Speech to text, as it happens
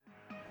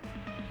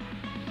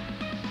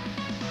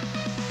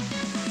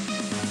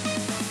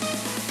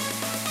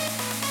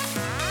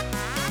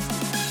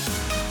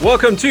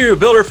Welcome to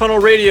Builder Funnel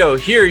Radio.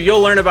 Here,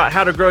 you'll learn about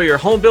how to grow your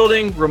home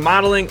building,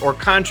 remodeling, or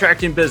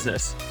contracting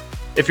business.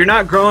 If you're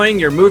not growing,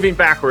 you're moving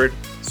backward,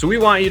 so we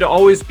want you to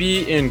always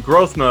be in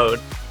growth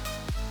mode.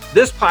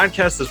 This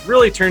podcast has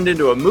really turned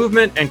into a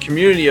movement and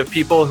community of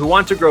people who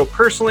want to grow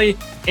personally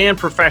and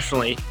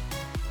professionally.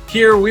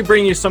 Here, we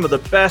bring you some of the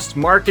best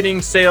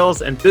marketing,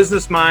 sales, and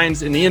business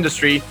minds in the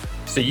industry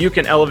so you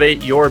can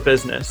elevate your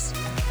business.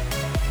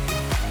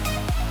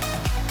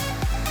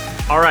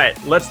 All right,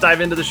 let's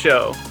dive into the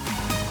show.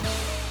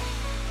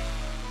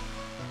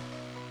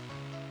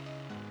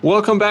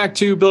 Welcome back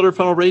to Builder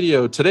Funnel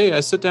Radio. Today,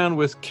 I sit down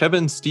with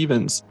Kevin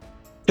Stevens.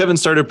 Kevin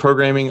started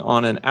programming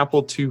on an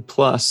Apple II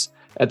Plus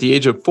at the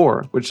age of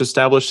 4, which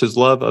established his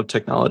love of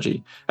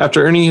technology.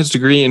 After earning his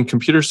degree in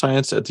computer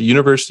science at the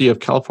University of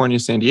California,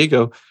 San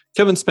Diego,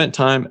 Kevin spent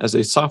time as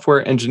a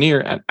software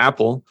engineer at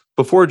Apple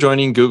before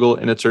joining Google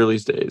in its early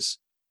days.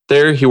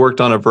 There, he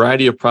worked on a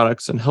variety of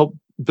products and helped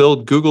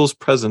build Google's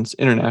presence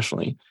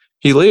internationally.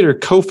 He later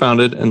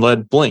co-founded and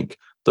led Blink,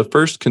 the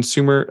first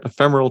consumer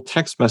ephemeral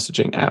text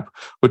messaging app,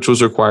 which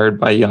was acquired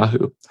by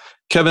Yahoo.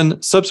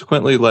 Kevin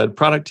subsequently led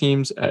product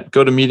teams at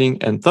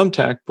GoToMeeting and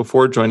Thumbtack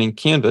before joining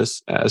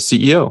Canvas as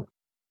CEO.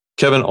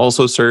 Kevin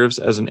also serves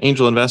as an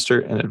angel investor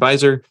and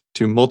advisor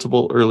to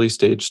multiple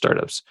early-stage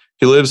startups.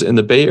 He lives in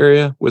the Bay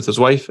Area with his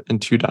wife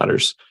and 2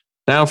 daughters.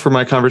 Now for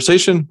my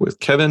conversation with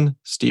Kevin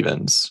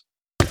Stevens.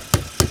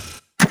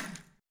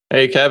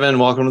 Hey, Kevin,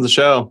 welcome to the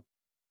show.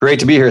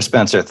 Great to be here,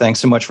 Spencer. Thanks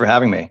so much for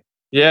having me.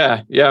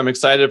 Yeah, I'm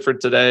excited for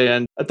today.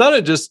 And I thought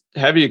I'd just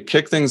have you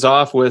kick things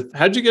off with,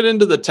 how'd you get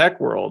into the tech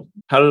world?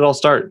 How did it all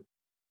start?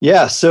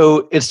 Yeah,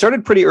 so it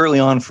started pretty early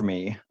on for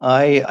me.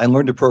 I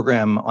learned to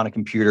program on a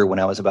computer when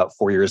I was about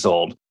 4 years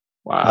old.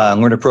 Wow. I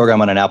learned to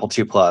program on an Apple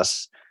II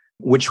Plus,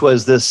 which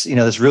was this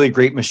really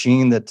great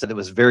machine that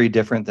was very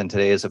different than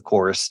today's, of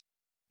course,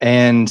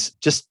 and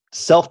just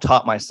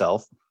self-taught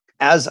myself.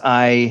 As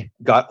I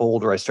got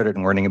older, I started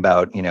learning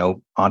about,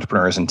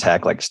 entrepreneurs in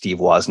tech like Steve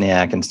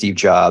Wozniak and Steve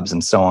Jobs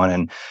and so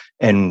on,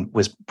 and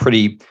was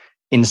pretty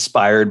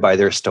inspired by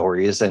their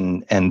stories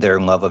and their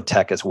love of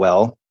tech as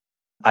well.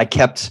 I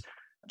kept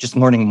just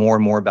learning more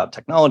and more about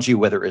technology,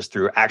 whether it was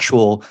through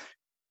actual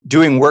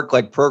doing work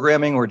like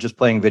programming or just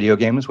playing video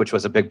games, which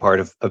was a big part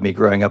of me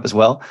growing up as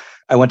well.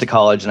 I went to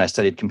college and I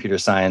studied computer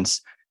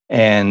science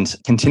and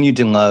continued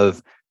to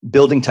love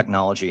building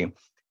technology.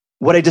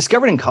 What I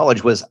discovered in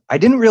college was I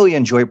didn't really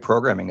enjoy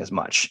programming as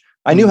much.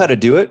 I knew how to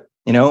do it,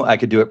 I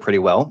could do it pretty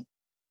well.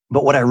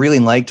 But what I really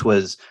liked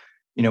was,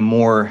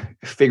 more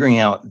figuring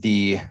out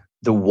the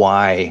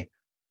why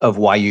of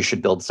why you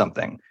should build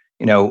something,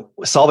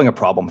 solving a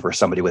problem for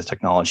somebody with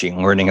technology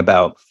and learning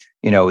about,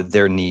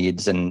 their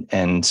needs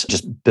and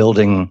just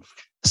building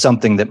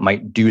something that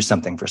might do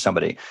something for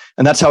somebody.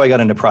 And that's how I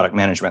got into product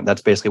management.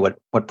 That's basically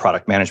what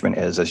product management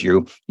is, as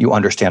you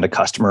understand a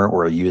customer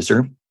or a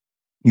user.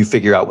 You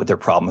figure out what their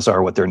problems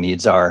are, what their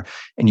needs are,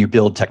 and you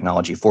build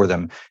technology for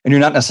them. And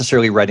you're not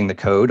necessarily writing the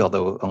code,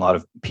 although a lot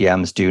of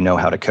PMs do know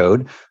how to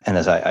code. And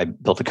as I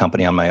built a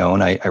company on my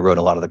own, I wrote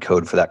a lot of the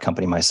code for that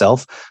company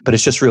myself. But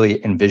it's just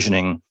really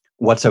envisioning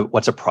what's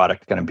a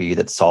product going to be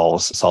that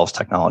solves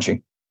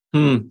technology.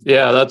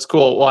 Yeah, that's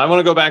cool. Well, I want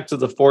to go back to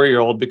the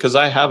 4-year-old because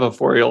I have a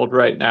 4-year-old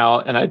right now,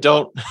 and I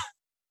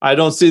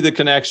don't see the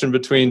connection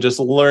between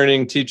just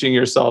teaching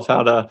yourself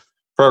how to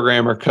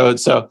program or code.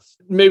 So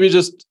maybe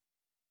just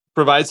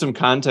provide some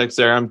context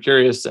there. I'm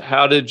curious,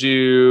 how did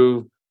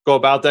you go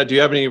about that? Do you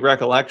have any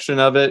recollection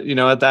of it,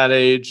 at that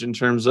age in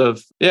terms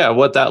of,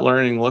 what that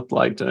learning looked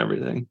like and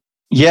everything?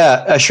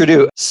 Yeah, I sure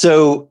do.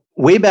 So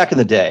way back in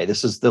the day,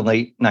 this is the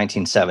late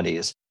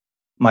 1970s,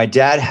 my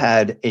dad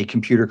had a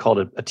computer called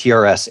a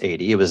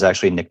TRS-80. It was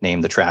actually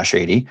nicknamed the Trash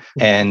 80.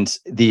 And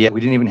we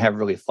didn't even have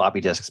really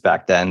floppy disks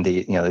back then.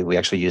 We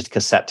actually used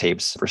cassette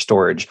tapes for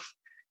storage.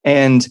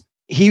 And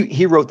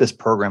he wrote this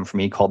program for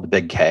me called the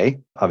Big K,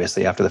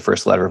 obviously after the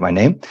first letter of my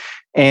name.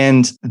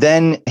 And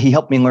then he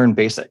helped me learn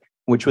BASIC,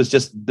 which was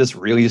just this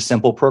really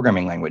simple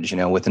programming language,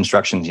 with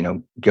instructions,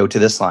 go to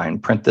this line,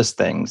 print this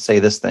thing, say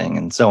this thing,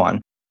 and so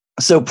on.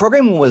 So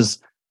programming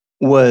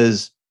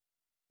was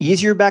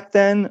easier back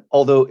then,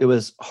 although it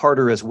was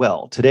harder as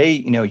well. Today,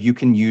 you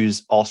can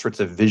use all sorts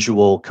of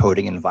visual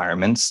coding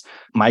environments.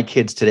 My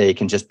kids today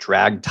can just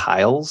drag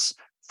tiles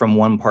from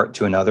one part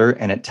to another,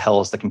 and it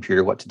tells the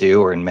computer what to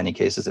do, or in many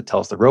cases, it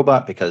tells the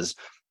robot, because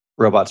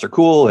robots are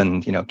cool,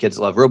 and kids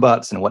love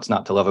robots, and what's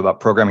not to love about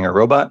programming a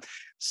robot.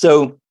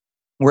 So,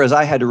 whereas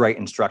I had to write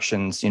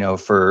instructions,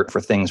 for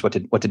things, what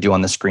to do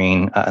on the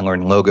screen, and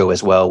learn Logo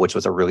as well, which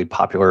was a really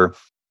popular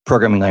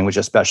programming language,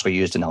 especially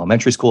used in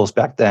elementary schools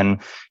back then.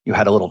 You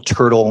had a little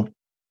turtle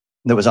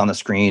that was on the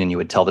screen, and you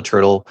would tell the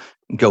turtle,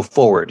 go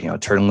forward,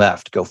 turn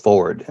left, go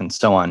forward, and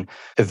so on.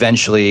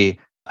 Eventually,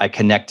 I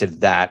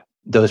connected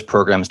those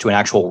programs to an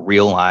actual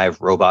real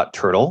live robot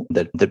turtle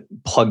that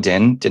plugged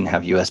in, didn't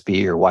have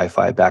USB or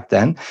Wi-Fi back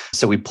then.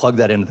 So we plugged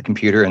that into the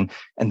computer, and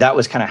that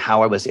was kind of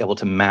how I was able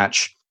to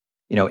match,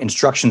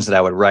 instructions that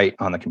I would write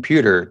on the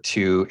computer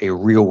to a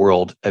real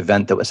world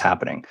event that was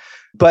happening.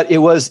 But it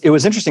was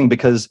interesting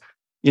because,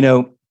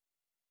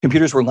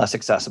 Computers were less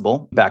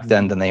accessible back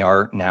then than they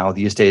are now.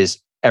 These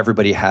days,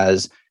 everybody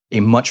has a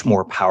much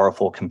more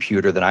powerful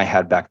computer than I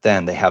had back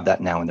then. They have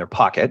that now in their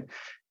pocket.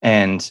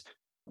 And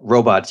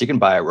robots, you can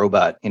buy a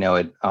robot,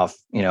 off,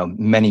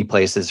 many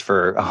places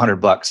for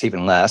 $100,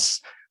 even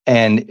less.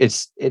 And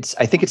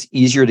I think it's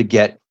easier to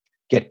get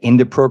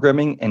into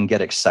programming and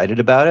get excited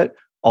about it.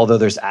 Although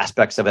there's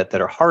aspects of it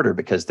that are harder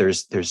because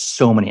there's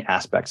so many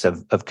aspects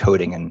of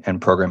coding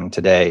and programming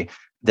today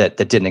that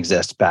didn't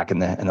exist back in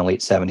the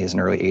late 70s and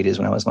early 80s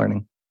when I was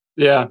learning.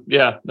 Yeah.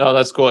 No,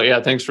 that's cool.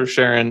 Yeah. Thanks for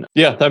sharing.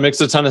 Yeah. That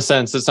makes a ton of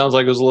sense. It sounds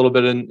like it was a little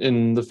bit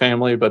in the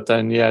family, but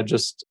then,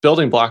 just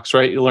building blocks,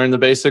 right? You learn the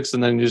basics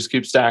and then you just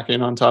keep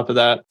stacking on top of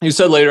that. You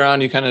said later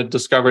on, you kind of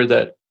discovered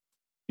that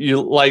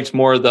you liked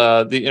more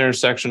the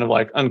intersection of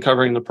like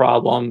uncovering the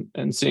problem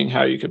and seeing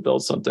how you could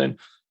build something.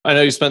 I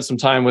know you spent some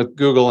time with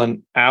Google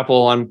and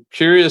Apple. I'm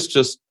curious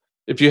just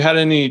if you had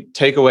any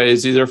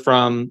takeaways, either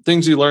from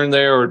things you learned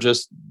there or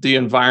just the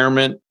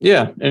environment.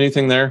 Yeah.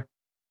 Anything there?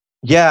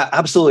 Yeah,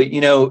 absolutely.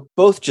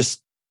 Both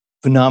just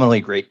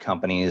phenomenally great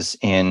companies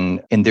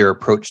in their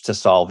approach to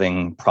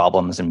solving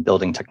problems and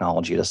building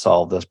technology to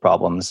solve those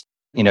problems.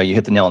 You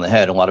hit the nail on the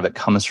head. A lot of it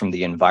comes from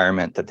the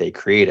environment that they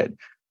created.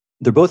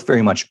 They're both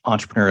very much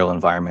entrepreneurial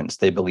environments.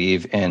 They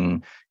believe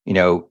in,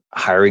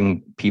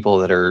 hiring people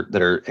that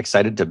are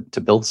excited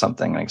to build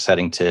something and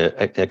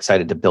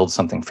excited to build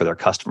something for their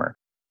customer.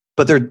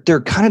 But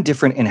they're kind of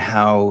different in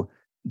how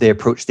they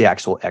approach the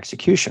actual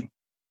execution.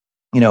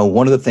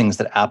 One of the things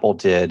that Apple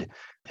did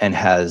and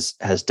has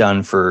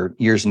done for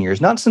years and years,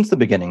 not since the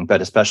beginning,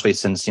 but especially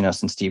since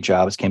Steve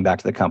Jobs came back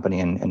to the company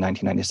in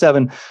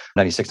 1997,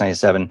 96,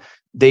 97,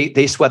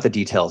 they sweat the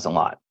details a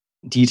lot.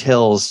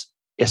 Details,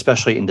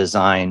 especially in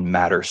design,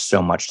 matter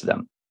so much to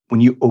them.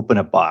 When you open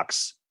a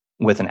box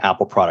with an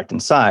Apple product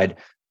inside,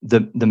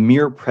 the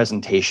mere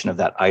presentation of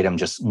that item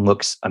just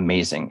looks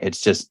amazing.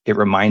 It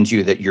reminds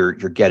you that you're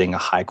getting a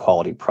high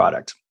quality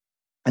product.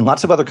 And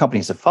lots of other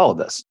companies have followed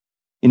this.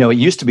 It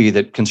used to be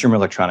that consumer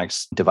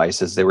electronics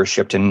devices, they were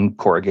shipped in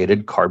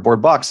corrugated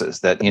cardboard boxes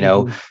that,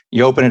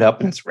 you open it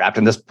up and it's wrapped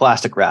in this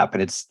plastic wrap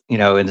and it's,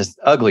 and it's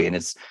ugly. And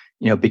it's,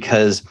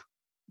 because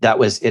that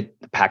was it,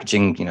 the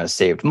packaging,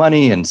 saved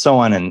money and so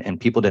on. And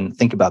people didn't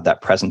think about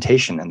that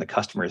presentation and the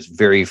customer's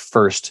very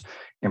first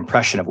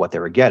impression of what they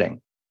were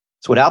getting.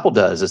 So what Apple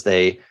does is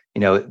they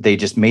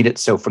just made it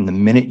so from the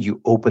minute you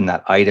open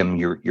that item,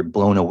 you're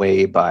blown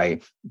away by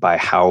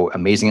how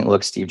amazing it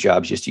looks. Steve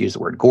Jobs used to use the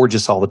word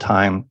gorgeous all the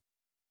time.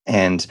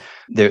 And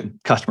the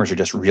customers are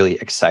just really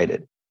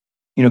excited.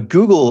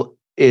 Google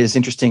is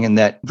interesting in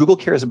that Google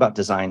cares about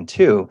design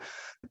too.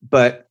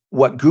 But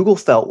what Google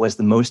felt was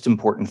the most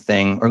important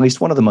thing, or at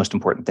least one of the most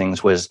important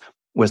things, was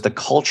the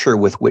culture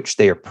with which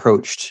they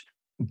approached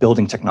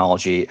building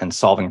technology and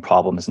solving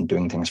problems and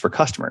doing things for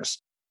customers.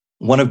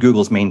 One of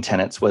Google's main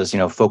tenets was,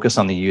 focus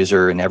on the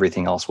user and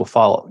everything else will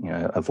follow.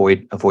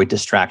 Avoid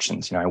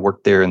distractions. I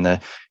worked there in the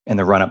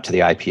run up to the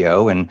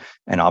IPO,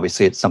 and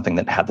obviously it's something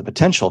that had the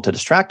potential to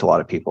distract a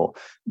lot of people,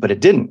 but it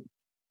didn't,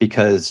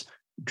 because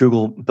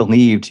Google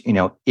believed,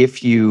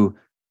 if you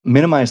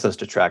minimize those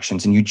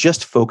distractions and you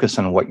just focus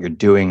on what you're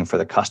doing for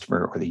the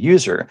customer or the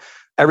user,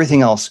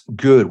 everything else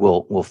good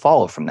will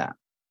follow from that.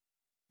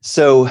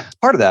 So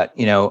part of that,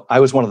 I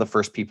was one of the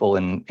first people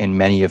in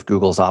many of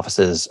Google's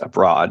offices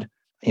abroad.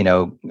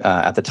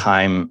 At the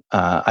time,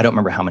 I don't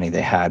remember how many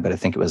they had, but I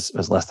think it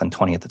was less than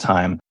 20 at the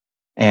time.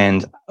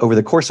 And over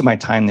the course of my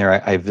time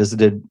there, I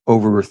visited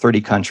over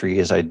 30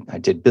 countries. I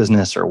did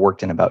business or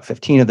worked in about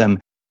 15 of them.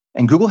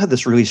 And Google had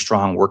this really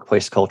strong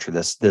workplace culture,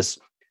 this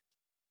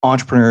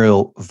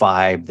entrepreneurial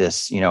vibe,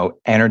 this,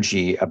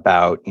 energy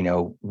about,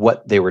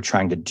 what they were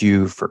trying to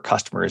do for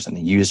customers and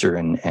the user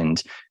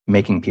and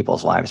making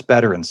people's lives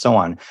better and so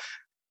on.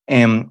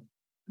 And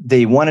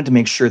they wanted to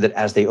make sure that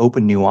as they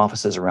opened new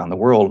offices around the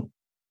world,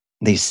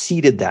 they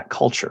seeded that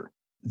culture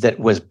that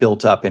was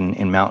built up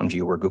in Mountain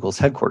View, where Google's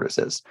headquarters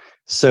is.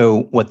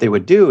 So what they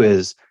would do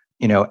is,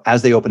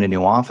 as they opened a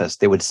new office,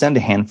 they would send a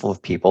handful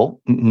of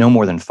people, no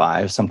more than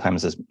 5,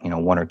 sometimes as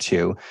one or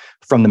 2,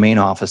 from the main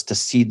office to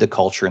seed the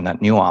culture in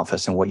that new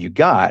office. And what you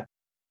got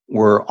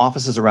were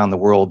offices around the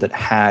world that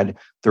had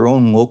their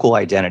own local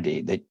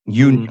identity that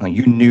you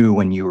knew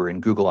when you were in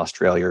Google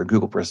Australia or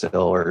Google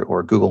Brazil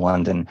or Google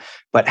London,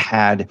 but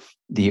had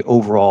the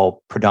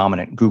overall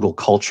predominant Google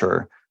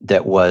culture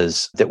that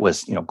was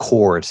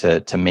core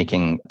to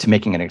making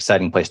an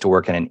exciting place to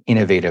work and an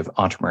innovative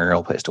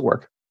entrepreneurial place to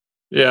work.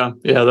 Yeah,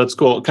 that's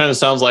cool. It kind of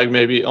sounds like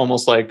maybe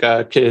almost like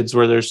kids,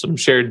 where there's some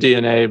shared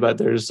DNA, but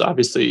there's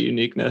obviously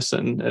uniqueness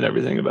and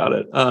everything about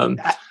it.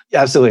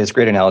 Absolutely, it's a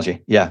great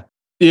analogy. Yeah.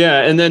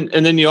 Yeah, and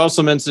then you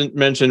also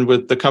mentioned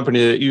with the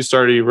company that you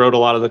started, you wrote a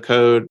lot of the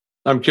code.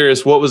 I'm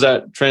curious, what was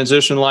that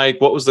transition like?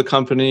 What was the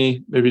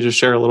company? Maybe just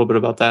share a little bit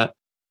about that.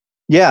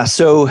 Yeah,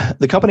 so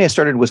the company I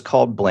started was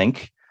called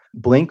Blink.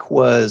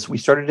 We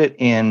started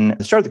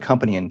the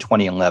company in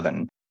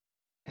 2011.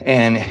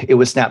 And it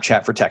was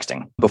Snapchat for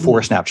texting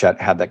before Snapchat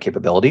had that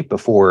capability,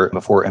 before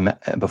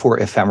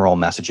ephemeral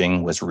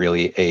messaging was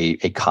really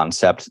a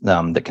concept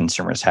that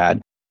consumers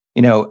had.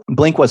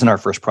 Blink wasn't our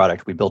first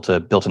product. We built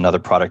another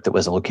product that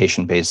was a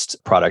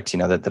location-based product,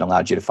 that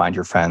allowed you to find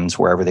your friends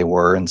wherever they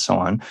were and so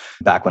on,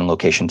 back when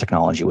location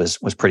technology was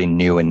pretty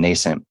new and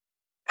nascent.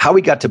 How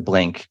we got to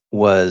Blink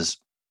was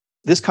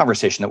this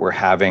conversation that we're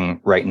having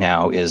right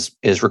now is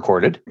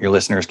recorded. Your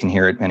listeners can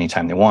hear it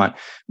anytime they want.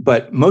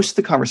 But most of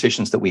the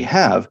conversations that we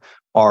have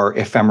are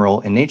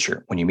ephemeral in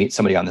nature. When you meet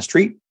somebody on the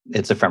street,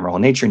 it's ephemeral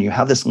in nature, and you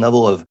have this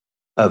level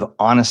of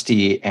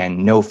honesty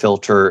and no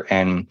filter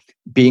and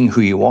being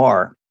who you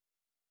are.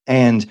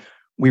 And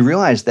we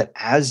realized that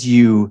as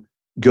you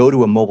go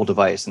to a mobile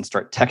device and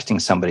start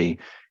texting somebody,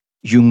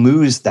 you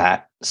lose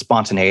that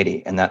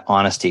spontaneity and that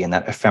honesty and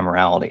that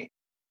ephemerality.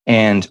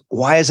 And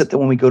why is it that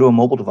when we go to a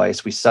mobile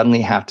device, we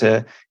suddenly have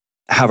to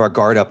have our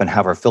guard up and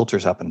have our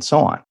filters up and so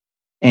on?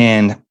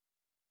 And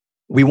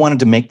we wanted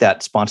to make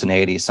that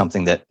spontaneity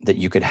something that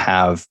you could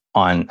have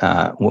on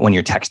when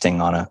you're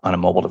texting on a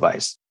mobile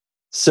device.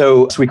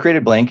 So we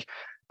created Blink.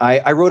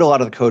 I wrote a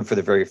lot of the code for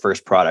the very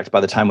first product.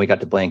 By the time we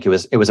got to Blink, it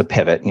was a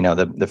pivot.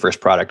 The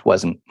first product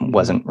wasn't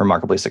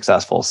remarkably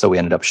successful, so we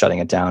ended up shutting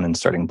it down and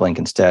starting Blink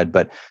instead.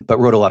 But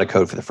wrote a lot of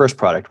code for the first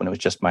product when it was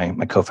just my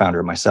co-founder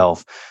and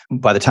myself.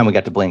 By the time we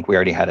got to Blink, we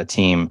already had a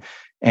team,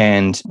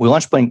 and we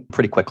launched Blink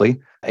pretty quickly.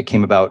 It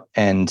came about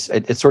and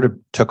it sort of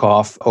took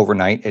off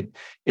overnight.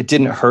 It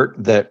didn't hurt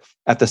that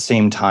at the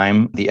same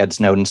time the Ed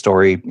Snowden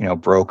story,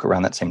 broke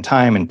around that same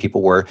time, and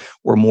people were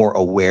more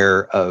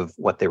aware of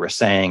what they were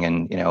saying,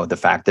 and the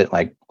fact that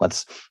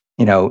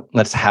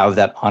let's have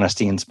that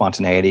honesty and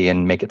spontaneity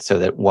and make it so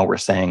that what we're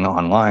saying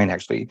online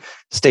actually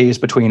stays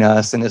between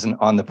us and isn't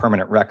on the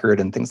permanent record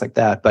and things like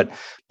that. But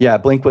yeah,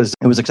 Blink was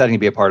exciting to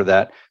be a part of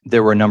that.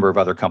 There were a number of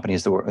other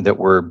companies that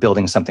were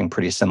building something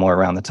pretty similar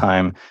around the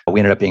time. We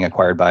ended up being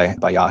acquired by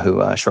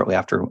Yahoo shortly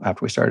after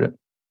we started it.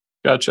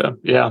 Gotcha.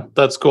 Yeah,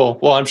 that's cool.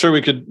 Well, I'm sure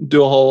we could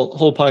do a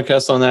whole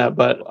podcast on that,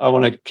 but I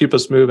want to keep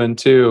us moving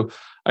too.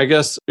 I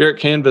guess you're at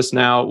Canvas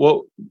now.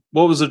 What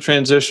was the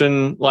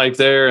transition like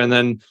there? And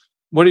then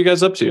what are you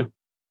guys up to?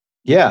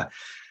 Yeah.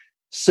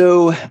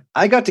 So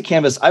I got to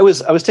Canvas. I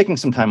was taking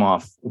some time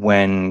off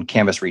when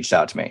Canvas reached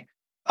out to me.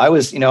 I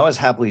was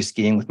happily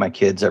skiing with my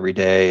kids every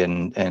day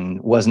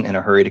and wasn't in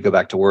a hurry to go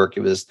back to work.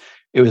 It was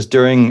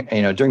during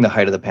the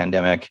height of the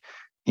pandemic,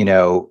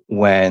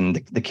 when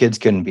the kids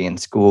couldn't be in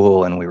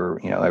school and we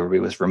were, everybody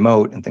was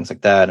remote and things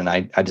like that. And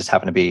I just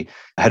happened to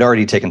had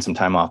already taken some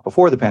time off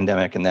before the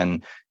pandemic. And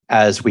then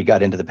as we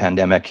got into the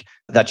pandemic,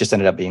 that just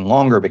ended up being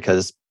longer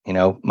because,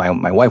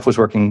 my wife was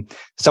working.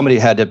 Somebody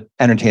had to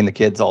entertain the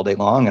kids all day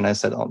long. And I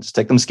said, I'll just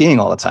take them skiing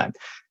all the time.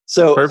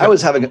 So perfect. I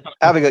was having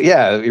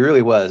yeah, it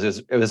really was.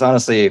 It was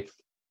honestly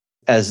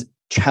as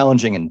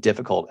challenging and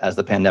difficult as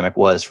the pandemic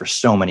was for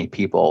so many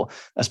people,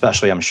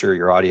 especially I'm sure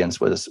your audience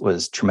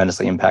was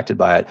tremendously impacted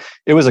by it.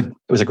 It was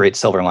a great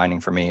silver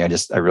lining for me.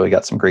 I really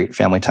got some great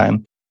family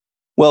time.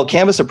 Well,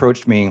 Canvas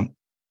approached me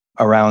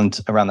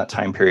around that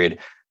time period,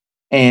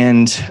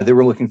 and they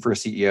were looking for a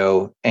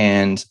CEO,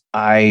 and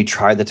I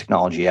tried the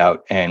technology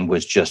out and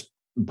was just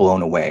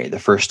blown away. The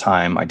first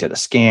time I did a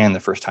scan,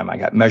 the first time I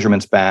got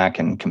measurements back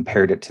and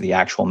compared it to the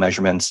actual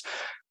measurements,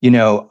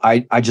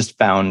 I just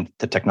found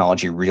the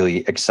technology really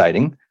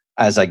exciting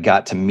as I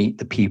got to meet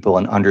the people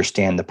and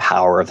understand the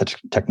power of the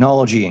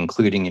technology,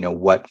 including,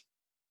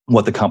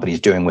 what the company is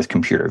doing with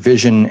computer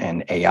vision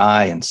and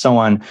AI and so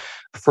on.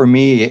 For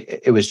me,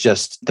 it was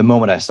just the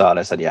moment I saw it,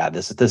 I said, yeah,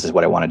 this is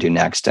what I want to do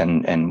next.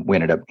 And we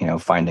ended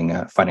up, finding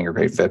a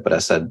great fit. But I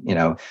said,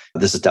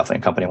 this is definitely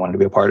a company I wanted to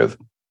be a part of.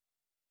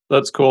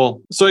 That's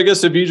cool. So I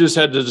guess if you just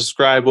had to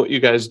describe what you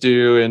guys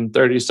do in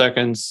 30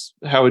 seconds,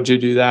 how would you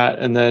do that?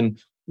 And then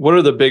what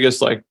are the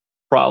biggest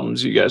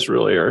problems you guys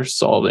really are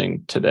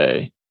solving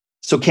today?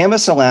 So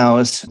Canvas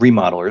allows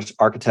remodelers,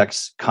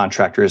 architects,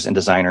 contractors, and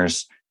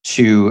designers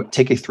to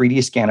take a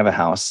 3D scan of a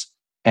house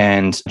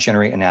and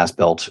generate an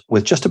as-built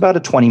with just about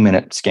a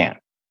 20-minute scan.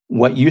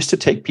 What used to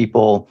take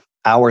people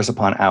hours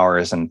upon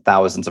hours and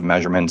thousands of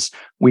measurements,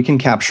 we can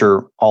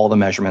capture all the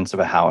measurements of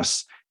a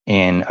house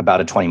in about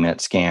a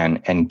 20-minute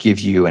scan and give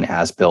you an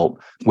as-built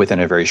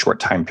within a very short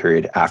time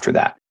period after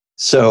that.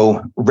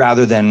 So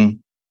rather than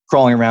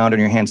crawling around on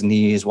your hands and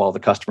knees while the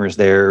customer is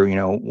there,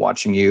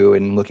 watching you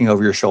and looking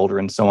over your shoulder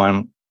and so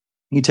on,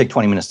 you take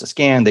 20 minutes to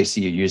scan, they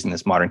see you using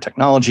this modern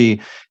technology,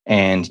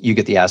 and you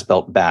get the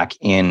as-built back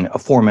in a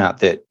format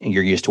that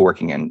you're used to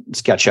working in.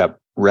 SketchUp,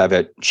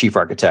 Revit, Chief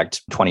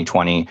Architect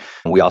 2020.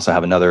 We also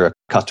have another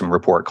custom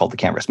report called the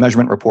Canvas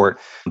Measurement Report.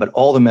 But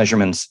all the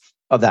measurements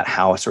of that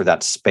house or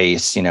that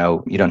space, you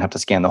don't have to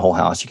scan the whole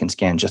house. You can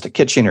scan just a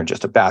kitchen or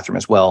just a bathroom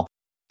as well.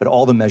 But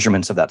all the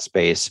measurements of that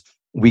space,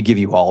 we give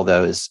you all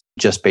those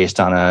just based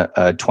on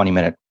a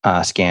 20-minute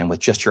scan with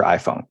just your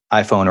iPhone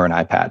or an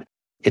iPad.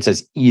 It's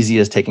as easy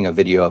as taking a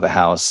video of a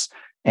house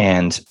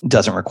and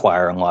doesn't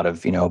require a lot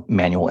of,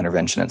 manual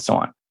intervention and so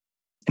on.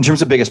 In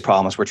terms of biggest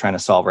problems we're trying to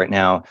solve right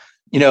now,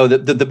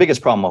 the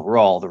biggest problem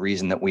overall, the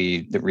reason that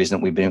we've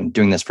been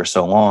doing this for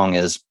so long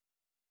is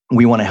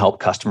We want to help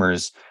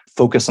customers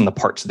focus on the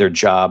parts of their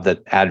job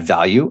that add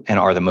value and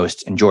are the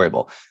most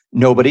enjoyable.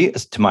 Nobody,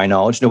 to my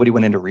knowledge, nobody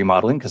went into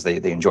remodeling because they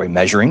enjoy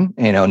measuring.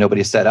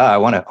 Nobody said, I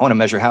want to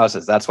measure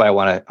houses. That's why I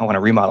want to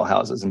remodel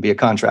houses and be a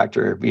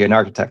contractor, be an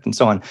architect, and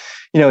so on.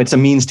 It's a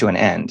means to an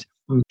end.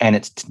 And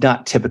it's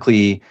not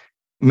typically,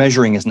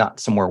 measuring is not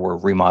somewhere where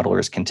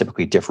remodelers can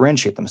typically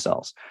differentiate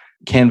themselves.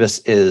 Canvas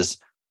is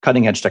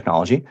cutting edge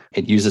technology.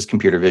 It uses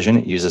computer vision.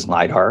 It uses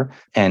LiDAR,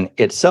 and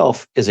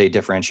itself is a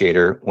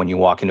differentiator when you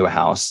walk into a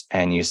house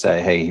and you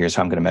say, hey, here's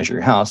how I'm going to measure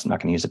your house. I'm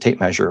not going to use a tape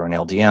measure or an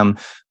LDM.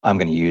 I'm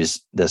going to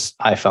use this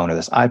iPhone or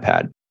this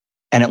iPad.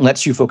 And it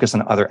lets you focus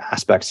on other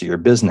aspects of your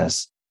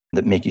business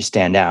that make you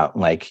stand out,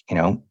 like,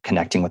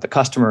 connecting with the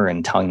customer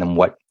and telling them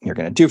what you're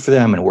going to do for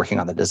them and working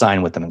on the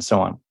design with them and so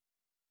on.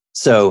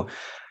 So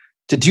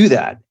to do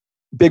that,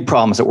 big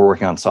problems that we're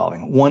working on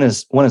solving. One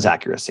is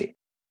accuracy.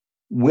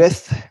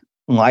 With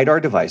LiDAR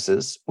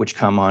devices, which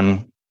come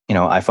on,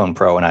 iPhone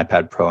Pro and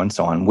iPad Pro and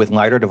so on, with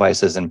LiDAR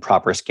devices and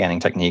proper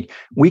scanning technique,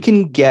 we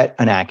can get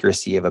an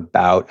accuracy of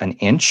about an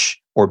inch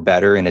or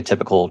better in a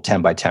typical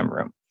 10 by 10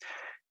 room.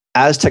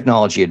 As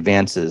technology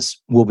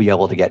advances, we'll be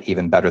able to get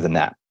even better than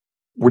that.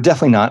 We're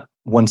definitely not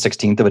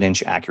 1/16 of an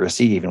inch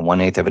accuracy, even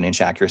 1/8 of an inch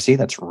accuracy.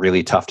 That's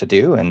really tough to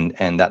do.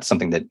 And that's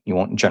something that you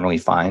won't generally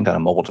find on a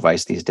mobile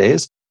device these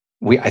days.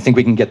 I think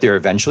we can get there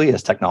eventually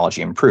as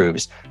technology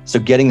improves. So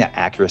getting that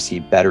accuracy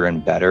better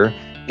and better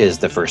is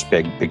the first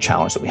big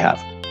challenge that we have.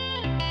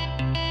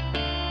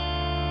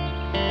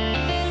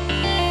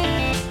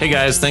 Hey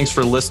guys, thanks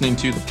for listening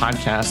to the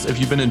podcast. If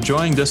you've been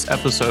enjoying this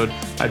episode,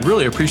 I'd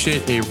really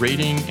appreciate a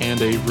rating and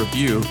a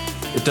review.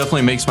 It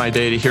definitely makes my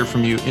day to hear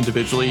from you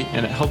individually,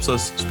 and it helps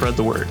us spread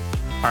the word.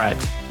 All right,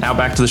 now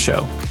back to the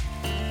show.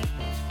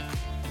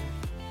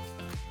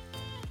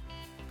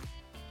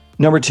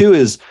 Number two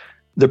is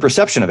the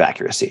perception of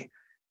accuracy.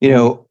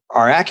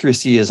 Our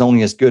accuracy is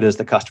only as good as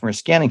the customer's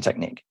scanning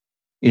technique.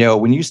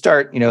 When you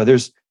start,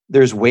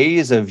 there's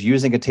ways of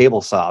using a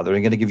table saw that are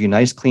going to give you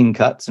nice clean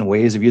cuts, and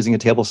ways of using a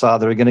table saw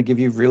that are going to give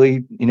you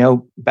really,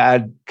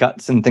 bad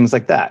cuts and things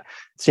like that.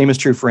 Same is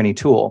true for any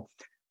tool.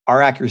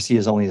 Our accuracy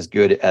is only as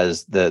good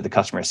as the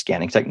customer's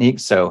scanning technique.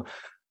 So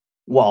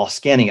while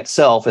scanning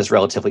itself is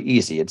relatively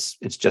easy, it's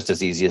just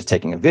as easy as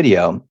taking a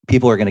video.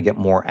 People are going to get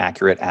more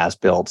accurate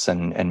as-builts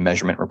and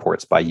measurement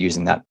reports by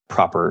using that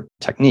proper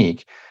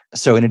technique.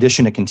 So in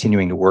addition to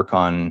continuing to work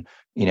on,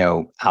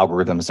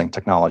 algorithms and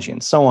technology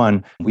and so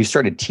on, we've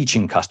started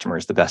teaching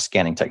customers the best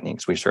scanning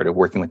techniques. We've started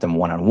working with them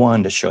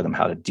one-on-one to show them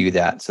how to do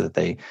that so that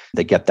they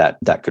get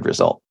that good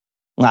result.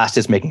 Last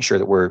is making sure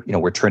that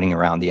we're turning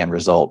around the end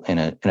result in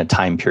a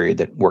time period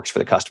that works for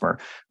the customer.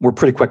 We're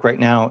pretty quick right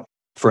now.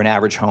 For an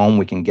average home,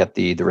 we can get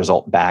the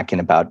result back in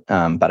about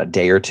a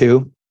day or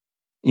two.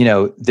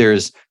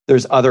 There's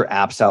other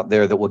apps out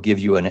there that will give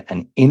you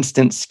an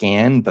instant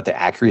scan, but the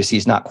accuracy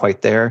is not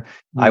quite there.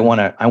 I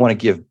want to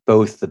give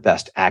both the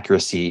best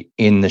accuracy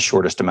in the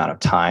shortest amount of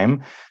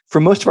time. For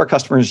most of our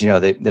customers,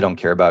 they don't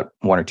care about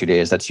 1 or 2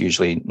 days. That's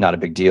usually not a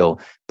big deal.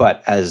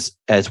 But as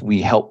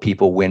we help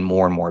people win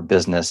more and more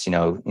business,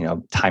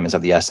 time is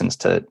of the essence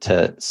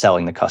to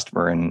selling the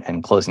customer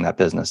and closing that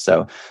business.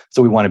 So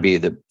we want to be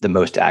the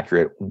most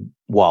accurate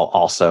while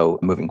also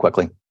moving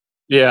quickly.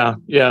 Yeah,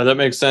 that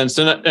makes sense.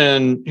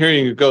 And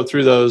hearing you go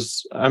through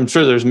those, I'm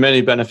sure there's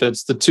many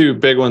benefits. The two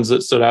big ones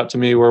that stood out to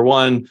me were,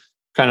 one,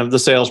 kind of the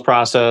sales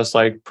process,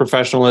 like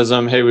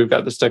professionalism. Hey, we've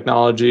got this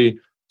technology,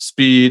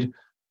 speed.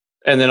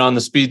 And then on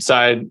the speed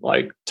side,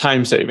 like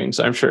time savings,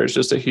 I'm sure it's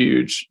just a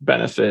huge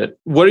benefit.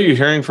 What are you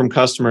hearing from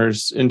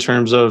customers in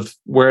terms of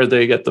where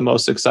they get the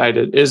most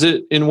excited? Is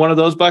it in one of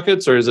those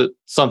buckets, or is it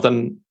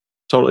something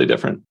totally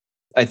different?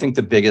 I think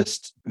the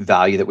biggest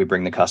value that we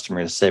bring the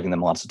customer is saving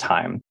them lots of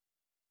time.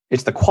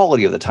 It's the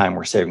quality of the time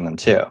we're saving them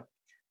too.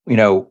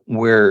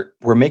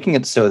 We're making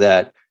it so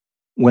that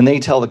when they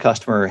tell the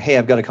customer, hey,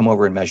 I've got to come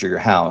over and measure your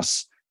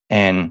house,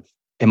 and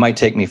it might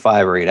take me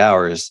 5 or 8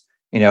 hours,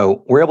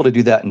 we're able to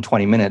do that in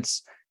 20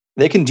 minutes.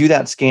 They can do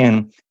that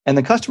scan, and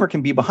the customer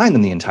can be behind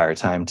them the entire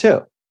time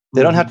too.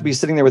 They don't have to be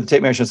sitting there with the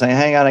tape measure and saying,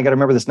 hang on, I got to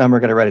remember this number, I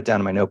got to write it down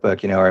in my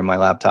notebook, or in my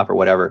laptop or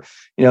whatever.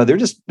 They're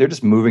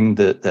just moving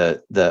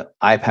the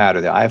iPad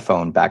or the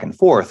iPhone back and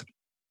forth.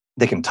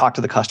 They can talk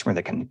to the customer.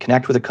 They can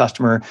connect with the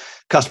customer.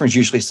 Customer's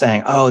usually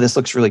saying, oh, this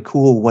looks really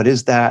cool. What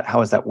is that?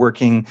 How is that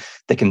working?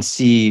 They can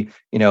see,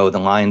 the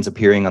lines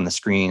appearing on the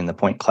screen, the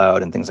point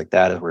cloud and things like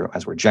that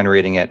as we're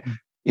generating it.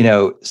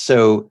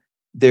 So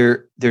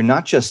they're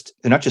not just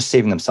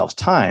saving themselves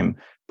time,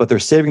 but they're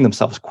saving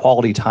themselves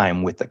quality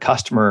time with the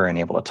customer and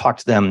able to talk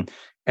to them.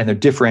 And they're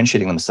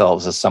differentiating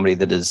themselves as somebody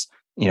that is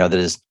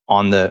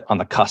on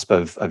the cusp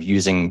of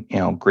using,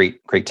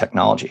 great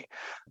technology.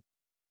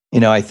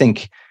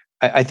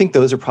 I think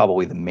those are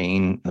probably the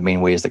main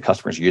ways that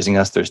customers are using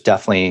us. There's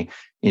definitely,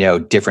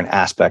 different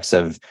aspects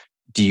of,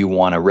 do you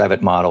want a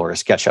Revit model or a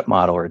SketchUp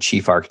model or a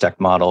chief architect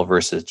model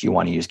versus do you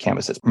want to use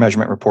Canvas's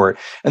measurement report?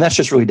 And that's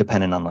just really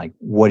dependent on, like,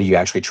 what are you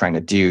actually trying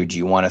to do? Do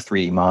you want a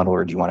 3D model,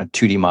 or do you want a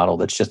 2D model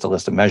that's just a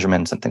list of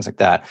measurements and things like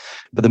that?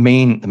 But the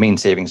main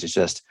savings is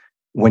just,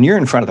 when you're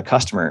in front of the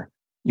customer,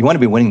 you want to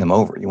be winning them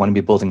over. You want to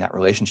be building that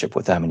relationship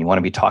with them, and you want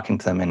to be talking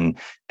to them.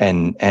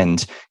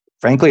 And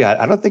frankly,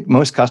 I don't think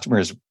most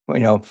customers,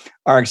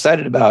 are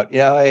excited about,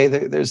 hey,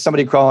 there's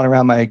somebody crawling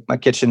around my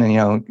kitchen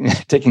and,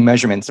 taking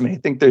measurements. I mean, I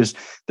think there's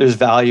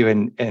value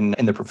in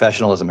the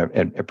professionalism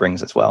it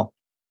brings as well.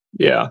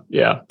 Yeah,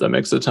 that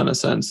makes a ton of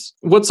sense.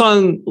 What's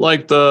on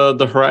like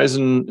the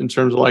horizon in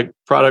terms of like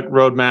product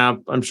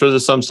roadmap? I'm sure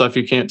there's some stuff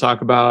you can't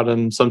talk about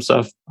and some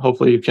stuff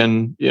hopefully you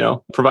can,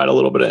 provide a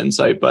little bit of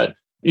insight. But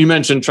you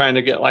mentioned trying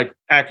to get like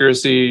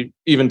accuracy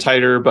even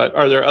tighter, but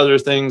are there other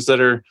things that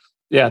are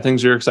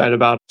things you're excited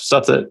about,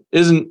 stuff that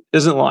isn't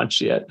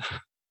launched yet?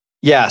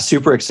 Yeah,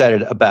 super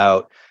excited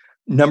about.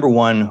 Number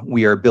one,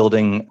 we are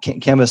building,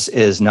 Canvas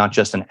is not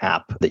just an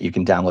app that you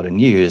can download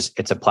and use,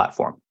 it's a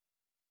platform.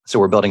 So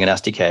we're building an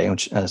SDK,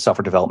 which is a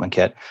software development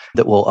kit,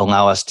 that will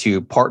allow us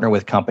to partner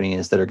with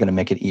companies that are going to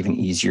make it even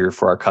easier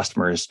for our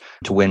customers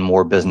to win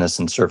more business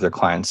and serve their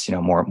clients,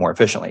 more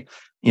efficiently.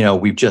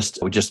 We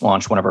just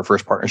launched one of our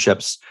first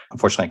partnerships.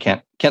 Unfortunately,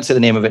 I can't say the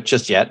name of it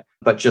just yet,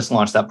 but just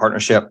launched that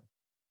partnership.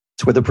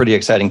 It's with a pretty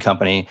exciting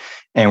company,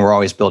 and we're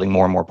always building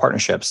more and more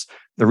partnerships.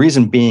 The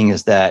reason being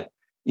is that,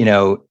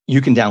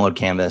 you can download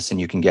Canvas and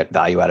you can get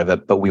value out of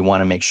it, but we want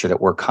to make sure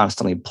that we're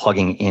constantly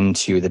plugging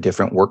into the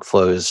different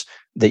workflows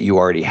that you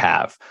already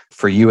have.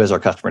 For you as our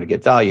customer to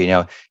get value,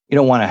 you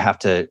don't want to have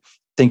to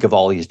think of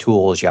all these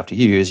tools you have to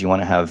use. You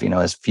want to have,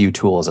 as few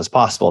tools as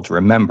possible to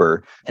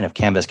remember. And if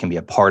Canvas can be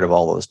a part of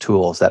all those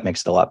tools, that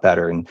makes it a lot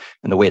better. And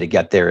the way to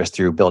get there is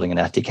through building an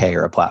SDK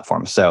or a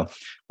platform. So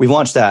we've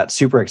launched that.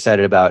 Super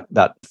excited about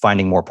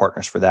finding more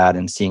partners for that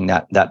and seeing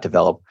that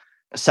develop.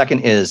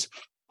 Second is,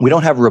 we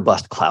don't have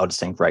robust cloud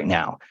sync right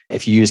now.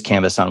 If you use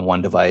Canvas on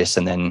one device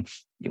and then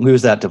you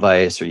lose that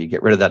device or you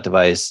get rid of that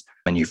device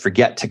and you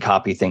forget to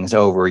copy things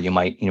over, you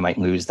might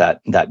lose that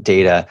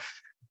data.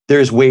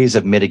 There's ways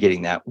of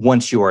mitigating that.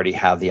 Once you already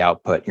have the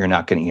output, you're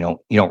not going to,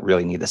 you don't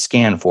really need the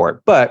scan for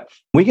it. But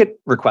we get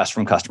requests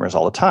from customers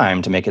all the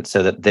time to make it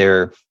so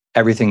that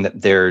everything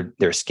that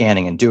they're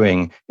scanning and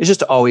doing is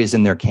just always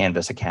in their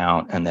Canvas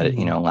account, and that it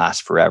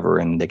lasts forever,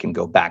 and they can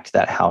go back to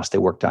that house they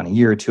worked on a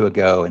year or two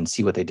ago and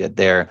see what they did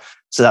there.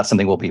 So that's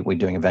something we'll be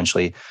doing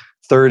eventually.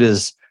 Third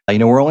is,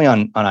 we're only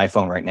on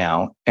iPhone right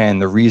now,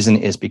 and the reason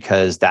is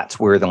because that's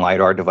where the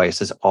LiDAR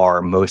devices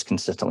are most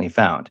consistently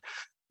found.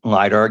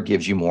 LiDAR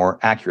gives you more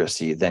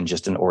accuracy than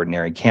just an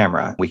ordinary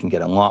camera. We can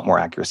get a lot more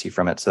accuracy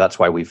from it. So that's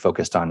why we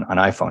focused on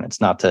iPhone.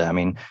 It's not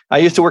I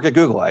used to work at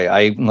Google.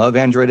 I love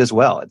Android as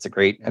well. It's a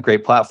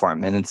great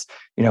platform. And it's,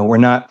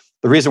 the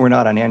reason we're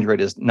not on Android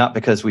is not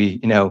because we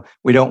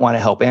don't want to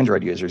help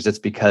Android users. It's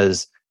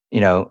because,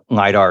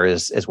 LiDAR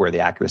is where the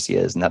accuracy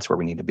is, and that's where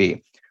we need to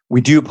be.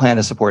 We do plan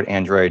to support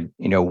Android,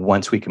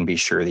 once we can be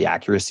sure the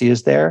accuracy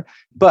is there.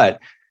 But,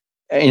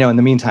 in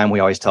the meantime, we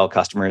always tell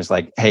customers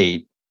like,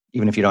 hey,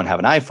 even if you don't have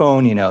an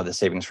iPhone, the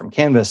savings from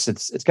Canvas,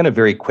 it's going to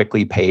very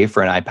quickly pay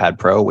for an iPad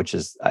Pro, which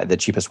is the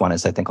cheapest one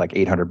is I think like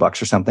 $800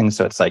 or something.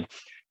 So it's like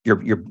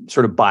you're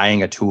sort of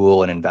buying a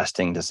tool and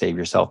investing to save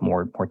yourself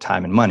more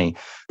time and money.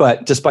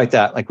 But despite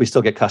that, like we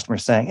still get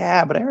customers saying,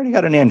 yeah, but I already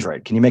got an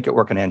Android. Can you make it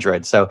work on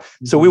Android? So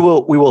we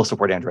will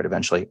support Android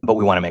eventually, but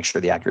we want to make sure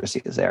the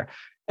accuracy is there.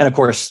 And of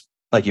course,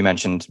 like you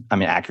mentioned,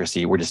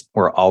 accuracy,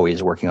 we're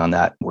always working on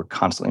that. We're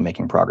constantly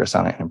making progress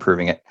on it and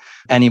improving it.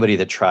 Anybody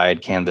that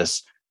tried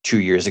Canvas 2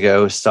 years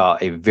ago saw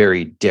a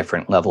very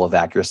different level of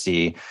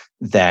accuracy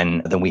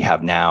than we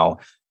have now.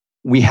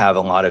 We have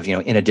a lot of,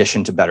 in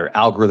addition to better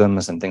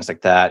algorithms and things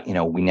like that,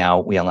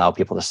 we allow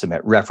people to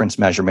submit reference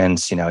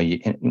measurements.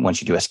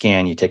 Once you do a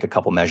scan, you take a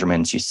couple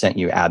measurements,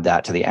 you add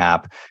that to the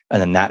app, and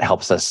then that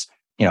helps us,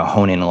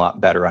 hone in a lot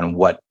better on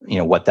what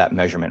that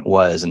measurement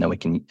was, and then we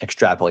can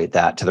extrapolate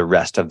that to the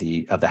rest of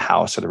the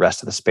house or the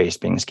rest of the space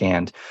being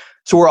scanned.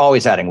 So we're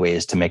always adding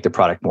ways to make the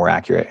product more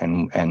accurate,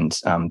 and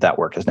that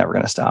work is never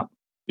going to stop.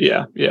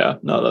 Yeah.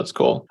 No, that's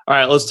cool. All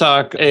right, let's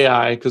talk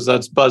AI, because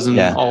that's buzzing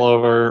all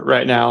over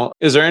right now.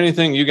 Is there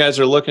anything you guys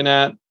are looking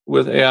at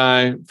with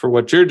AI for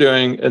what you're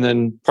doing? And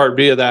then part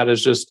B of that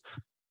is just,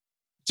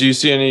 do you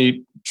see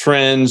any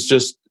trends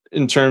just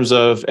in terms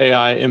of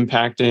AI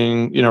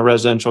impacting,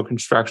 residential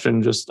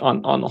construction just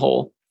on the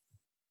whole?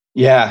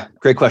 Yeah,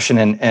 great question.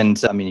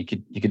 And you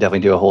could definitely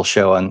do a whole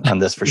show on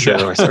this for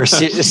sure, or a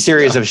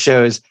series of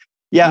shows.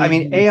 Yeah,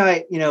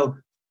 AI,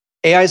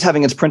 AI is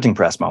having its printing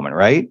press moment,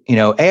 right?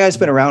 AI has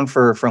been around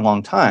for a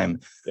long time.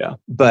 Yeah.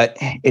 But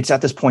it's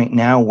at this point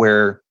now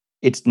where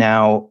it's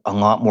now a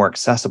lot more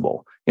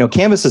accessible.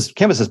 Canvas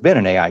has been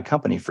an AI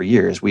company for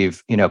years.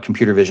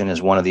 Computer vision is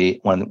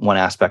one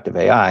aspect of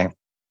AI,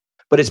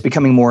 but it's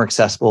becoming more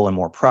accessible and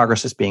more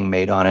progress is being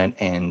made on it.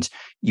 And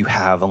you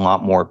have a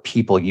lot more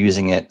people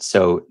using it.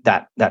 So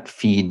that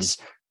feeds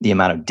the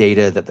amount of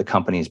data that the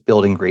companies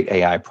building great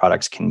AI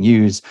products can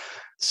use.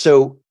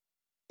 So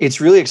it's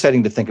really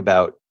exciting to think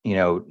about,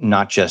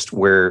 not just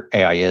where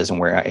AI is and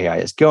where AI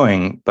is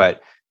going,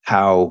 but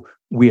how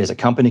we as a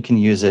company can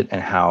use it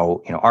and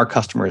how, our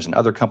customers and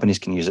other companies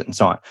can use it and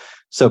so on.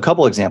 So a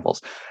couple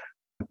examples.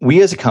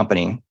 We as a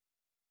company,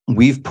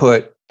 we've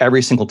put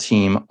every single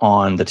team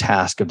on the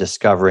task of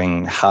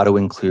discovering how to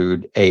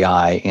include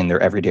AI in their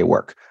everyday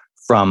work,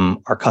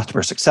 from our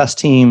customer success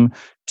team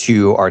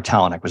to our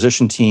talent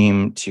acquisition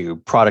team to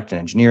product and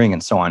engineering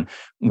and so on.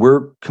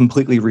 We're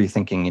completely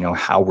rethinking,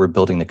 how we're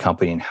building the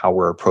company and how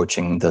we're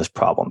approaching those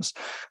problems.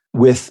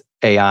 With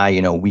AI,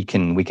 we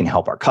can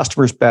help our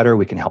customers better.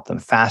 We can help them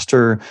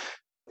faster.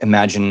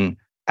 Imagine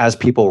as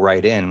people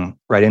write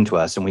into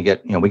us, and we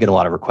get a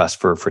lot of requests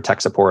for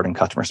tech support and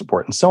customer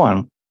support and so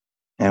on.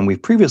 And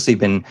we've previously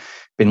been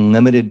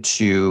limited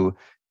to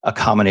a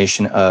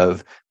combination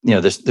of,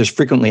 there's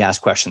frequently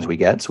asked questions we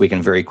get, so we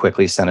can very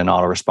quickly send an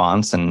auto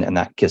response, and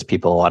that gives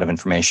people a lot of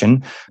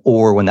information.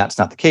 Or when that's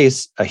not the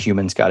case, a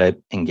human's got to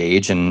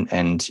engage and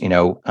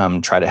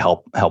try to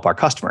help our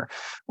customer.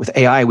 With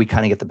AI, we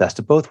kind of get the best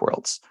of both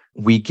worlds.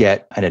 We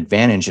get an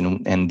advantage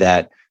in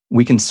that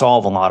we can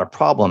solve a lot of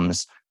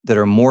problems that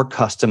are more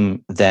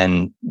custom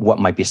than what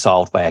might be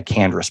solved by a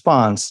canned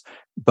response,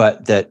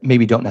 but that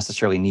maybe don't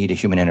necessarily need a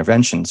human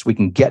intervention. So we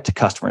can get to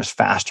customers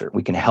faster.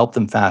 We can help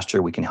them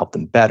faster. We can help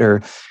them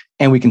better.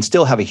 And we can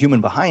still have a human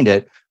behind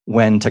it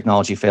when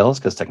technology fails,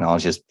 because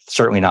technology is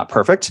certainly not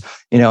perfect.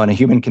 And a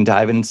human can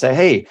dive in and say,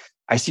 hey,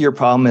 I see your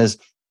problem is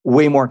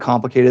way more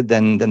complicated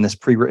than this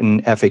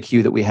pre-written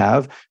FAQ that we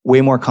have,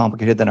 way more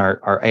complicated than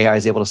our AI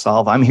is able to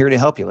solve. I'm here to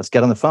help you. Let's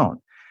get on the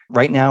phone.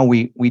 Right now,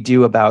 we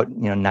do about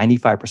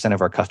 95%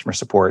 of our customer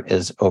support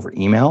is over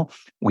email.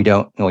 We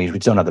don't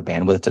have the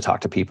bandwidth to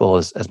talk to people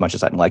as much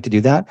as I'd like to do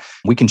that.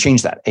 We can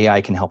change that.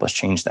 AI can help us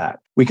change that.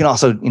 We can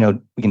also,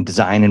 we can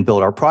design and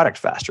build our product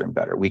faster and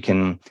better. We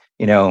can,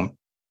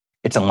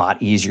 it's a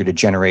lot easier to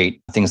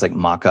generate things like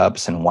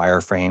mock-ups and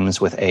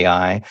wireframes with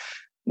AI.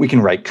 We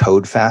can write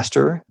code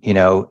faster.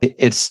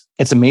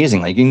 It's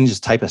amazing. Like, you can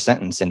just type a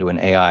sentence into an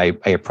AI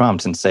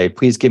prompt and say,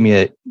 please give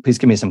me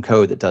some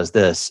code that does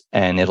this,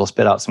 and it'll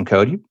spit out some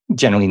code. You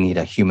generally need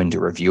a human to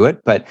review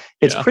it, but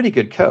it's pretty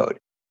good code.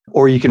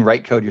 Or you can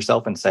write code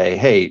yourself and say,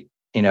 hey,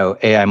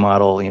 AI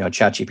model,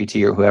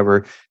 ChatGPT or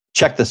whoever,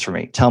 check this for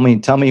me. Tell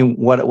me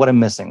what I'm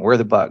missing. Where are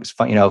the bugs?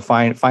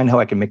 Find how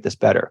I can make this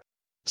better.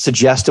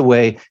 Suggest a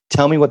way,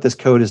 tell me what this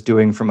code is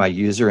doing for my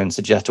user, and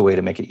suggest a way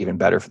to make it even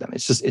better for them.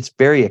 It's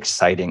very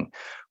exciting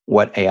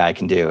what AI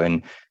can do.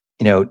 And,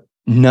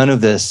 none of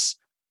this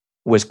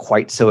was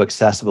quite so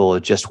accessible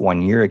just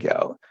 1 year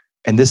ago.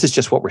 And this is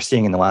just what we're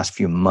seeing in the last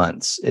few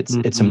months.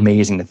 It's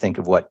amazing to think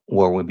of where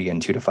we'll be in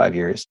 2 to 5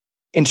 years.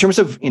 In terms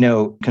of,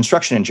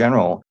 construction in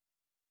general,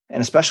 and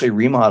especially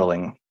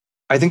remodeling,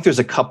 I think there's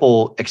a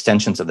couple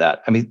extensions of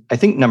that. I mean, I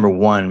think number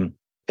one,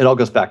 it all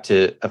goes back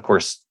to, of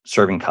course,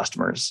 serving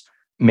customers,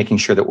 making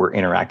sure that we're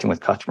interacting with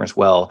customers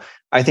well.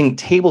 I think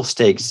table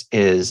stakes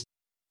is,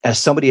 as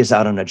somebody is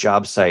out on a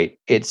job site,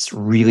 it's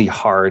really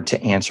hard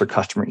to answer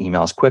customer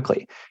emails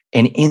quickly.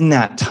 And in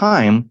that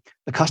time,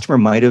 the customer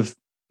might have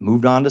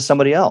moved on to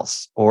somebody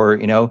else, or,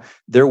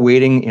 they're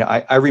waiting.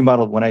 I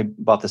remodeled, when I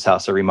bought this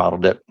house, I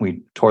remodeled it.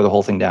 We tore the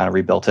whole thing down and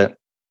rebuilt it.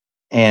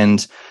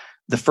 And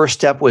the first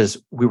step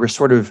was, we were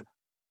sort of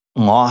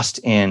lost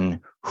in,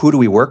 who do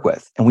we work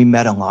with? And we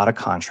met a lot of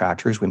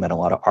contractors, we met a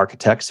lot of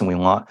architects, and we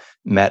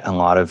met a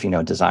lot of,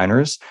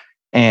 designers.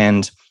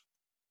 And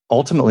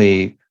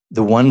ultimately,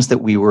 the ones that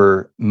we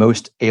were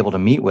most able to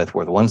meet with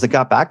were the ones that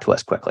got back to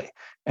us quickly.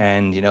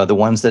 And, the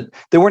ones that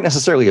they weren't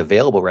necessarily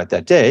available right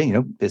that day,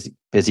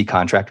 busy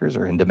contractors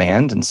or in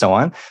demand and so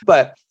on.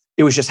 But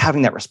it was just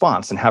having that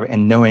response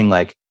and knowing,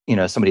 like,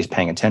 somebody's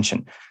paying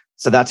attention.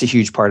 So that's a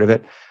huge part of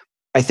it.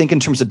 I think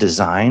in terms of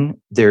design,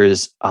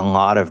 there's a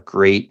lot of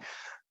great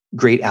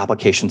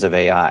applications of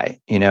AI,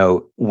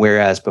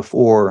 whereas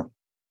before,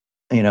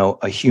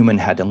 a human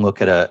had to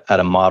look at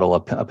a model,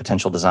 a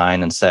potential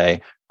design, and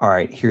say, all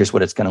right, here's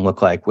what it's going to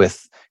look like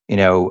with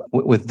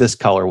this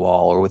color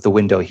wall or with the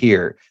window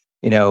here,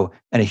 and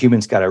a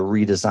human's got to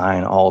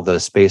redesign all of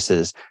those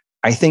spaces.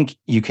 I think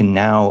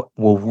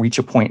we'll reach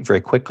a point very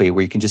quickly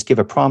where you can just give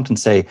a prompt and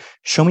say,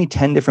 show me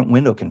 10 different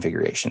window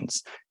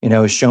configurations,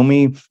 show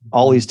me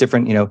all these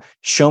different,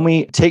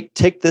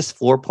 take this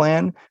floor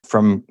plan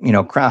from,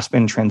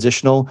 Craftsman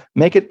transitional,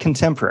 make it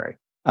contemporary.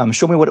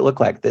 Show me what it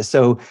looked like.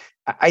 So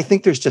I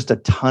think there's just a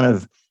ton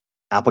of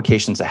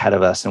applications ahead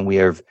of us, and we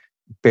have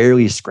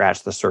barely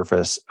scratched the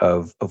surface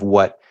of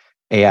what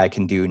AI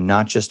can do,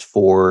 not just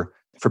for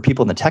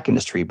people in the tech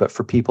industry, but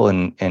for people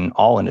in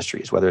all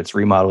industries, whether it's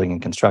remodeling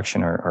and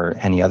construction or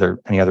any other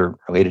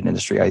related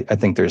industry. I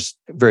think there's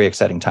very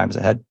exciting times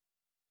ahead.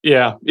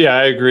 Yeah,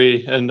 I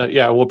agree. And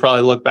we'll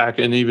probably look back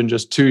in even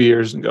just 2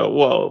 years and go,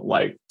 whoa,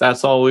 like,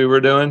 that's all we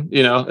were doing.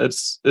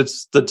 It's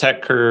the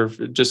tech curve.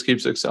 It just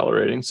keeps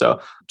accelerating.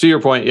 So to your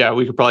point,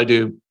 we could probably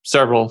do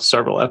several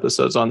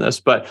episodes on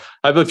this, but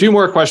I have a few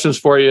more questions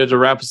for you to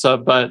wrap us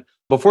up. But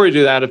before you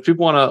do that, if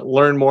people want to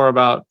learn more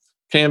about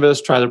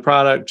Canvas, try the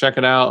product, check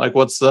it out, like,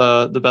 what's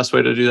the best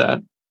way to do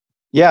that?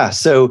 Yeah.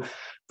 So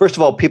first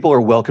of all, people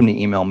are welcome to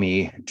email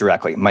me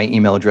directly. My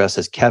email address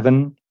is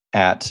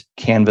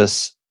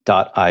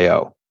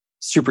kevin@canvas.io.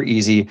 Super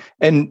easy.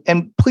 And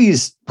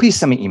please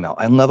send me email.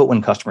 I love it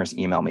when customers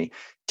email me.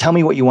 Tell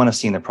me what you want to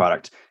see in the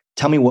product.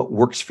 Tell me what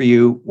works for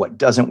you, what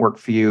doesn't work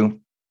for you.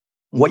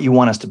 what you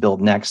want us to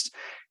build next.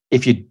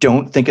 If you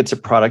don't think it's a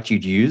product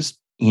you'd use,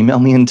 email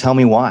me and tell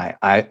me why.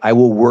 I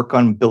will work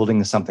on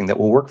building something that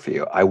will work for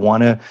you. I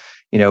want to,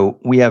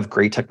 we have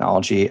great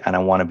technology and I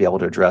want to be able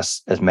to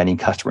address as many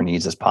customer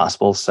needs as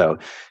possible. So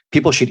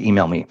people should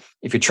email me.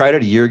 If you tried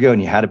it a year ago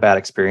and you had a bad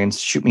experience,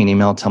 shoot me an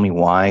email, tell me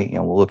why.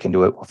 We'll look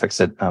into it, we'll fix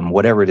it.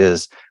 Whatever it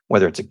is,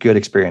 whether it's a good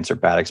experience or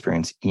bad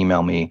experience,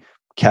 email me,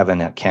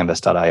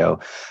 kevin@canvas.io.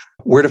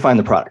 Where to find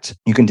the product?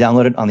 You can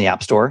download it on the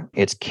App Store.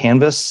 It's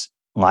Canvas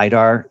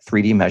LiDAR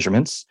 3D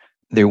measurements.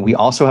 We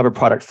also have a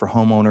product for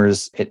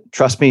homeowners.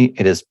 Trust me,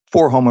 it is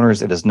for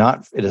homeowners. It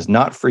is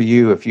not for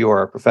you. If you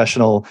are a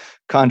professional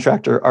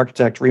contractor,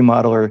 architect,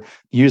 remodeler,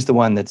 use the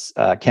one that's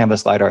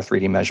Canvas LiDAR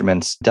 3D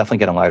measurements. Definitely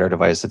get a LiDAR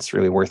device. It's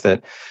really worth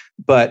it.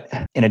 But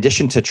in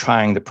addition to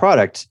trying the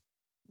product,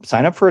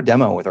 sign up for a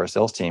demo with our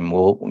sales team.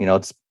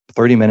 It's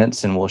 30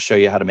 minutes and we'll show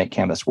you how to make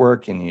Canvas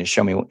work and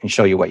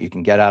show you what you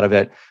can get out of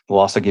it. We'll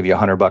also give you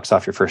 $100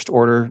 off your first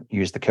order.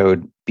 Use the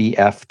code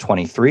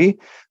BF23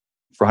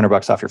 for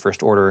 $100 off your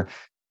first order.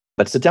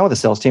 But sit down with the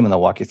sales team and they'll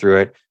walk you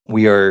through it.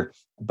 We are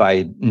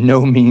by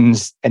no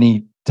means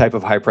any type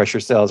of high pressure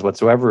sales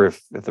whatsoever.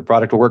 If the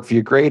product will work for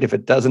you, great. If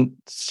it doesn't,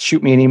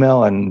 shoot me an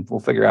email and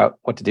we'll figure out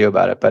what to do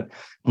about it. But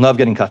love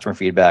getting customer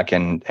feedback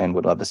and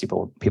would love to see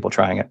people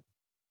trying it.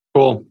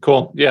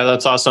 Cool. Yeah,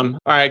 that's awesome.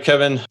 All right,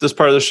 Kevin, this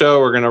part of the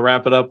show, we're going to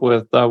wrap it up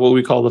with what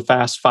we call the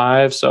Fast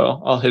Five.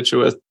 So I'll hit you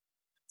with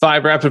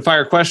 5 rapid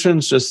fire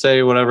questions. Just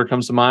say whatever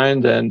comes to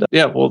mind. And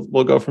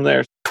we'll go from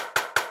there.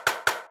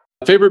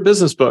 Favorite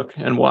business book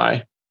and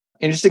why?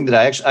 Interesting that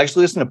I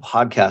actually listen to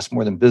podcasts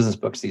more than business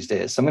books these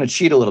days. So I'm going to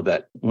cheat a little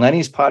bit.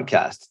 Lenny's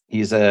podcast.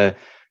 He's a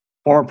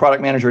former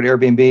product manager at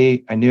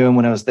Airbnb. I knew him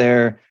when I was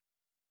there.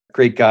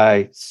 Great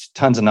guy.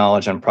 Tons of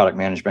knowledge on product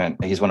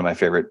management. He's one of my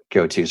favorite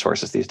go-to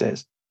sources these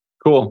days.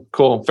 Cool.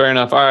 Fair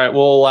enough. All right,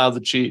 we'll allow the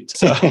cheat.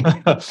 So,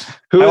 I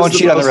won't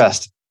cheat on the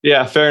rest.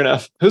 Yeah, fair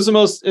enough. Who's the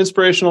most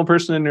inspirational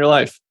person in your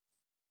life?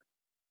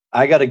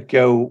 I got to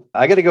go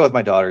with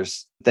my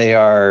daughters. They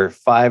are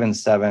 5 and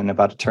 7,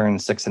 about to turn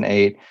 6 and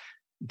 8.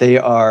 They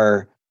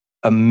are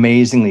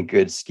amazingly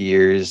good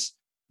skiers.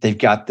 They've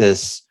got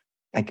this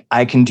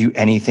I can do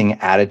anything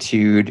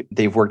attitude.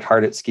 They've worked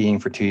hard at skiing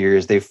for 2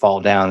 years. They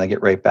fall down, they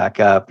get right back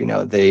up. They're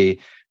both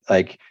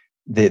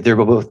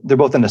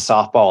into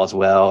softball as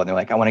well. And they're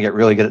like, I want to get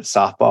really good at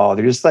softball.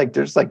 They're just like,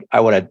 I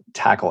want to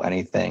tackle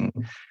anything.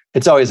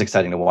 It's always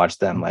exciting to watch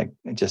them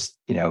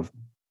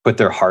put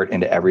their heart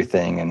into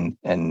everything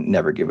and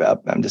never give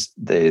up.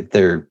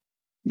 They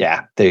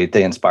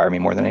inspire me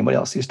more than anybody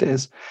else these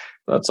days.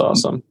 That's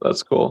awesome.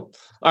 That's cool.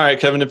 All right,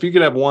 Kevin, if you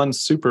could have one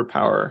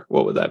superpower,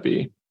 what would that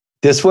be?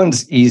 This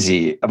one's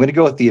easy. I'm going to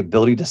go with the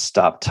ability to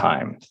stop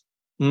time.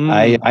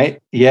 I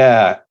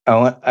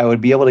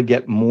would be able to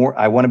get more.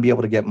 I want to be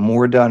able to get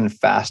more done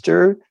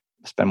faster,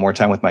 spend more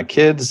time with my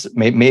kids,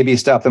 maybe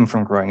stop them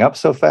from growing up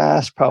so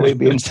fast, probably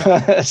being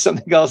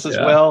something else as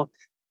well.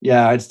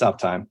 Yeah, I'd stop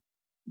time.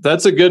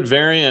 That's a good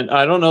variant.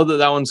 I don't know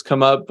that one's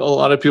come up. A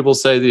lot of people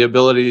say the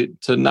ability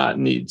to not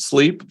need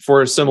sleep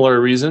for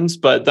similar reasons,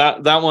 but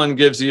that one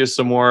gives you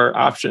some more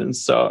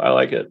options. So I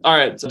like it. All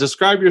right. So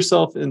describe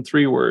yourself in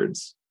 3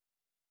 words.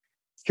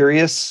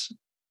 Curious,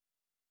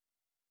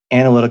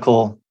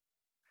 analytical,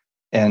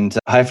 and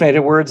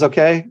hyphenated words.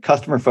 Okay.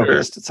 Customer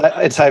focused. Sure.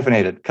 It's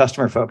hyphenated.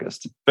 Customer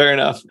focused. Fair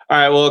enough. All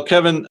right. Well,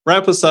 Kevin,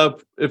 wrap us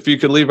up. If you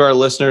could leave our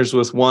listeners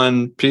with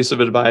one piece of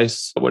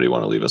advice, what do you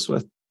want to leave us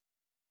with?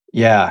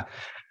 Yeah.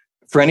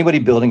 For anybody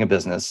building a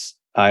business,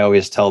 I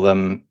always tell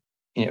them,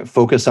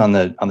 focus on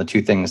the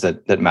 2 things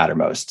that matter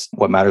most.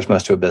 What matters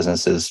most to a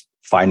business is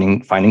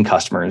finding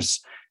customers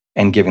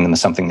and giving them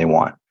something they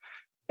want.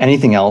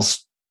 Anything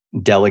else,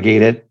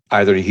 delegate it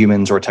either to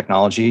humans or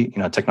technology.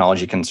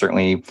 Technology can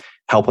certainly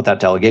help with that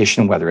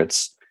delegation, whether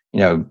it's,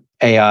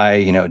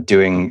 AI,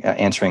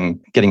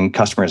 getting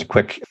customers a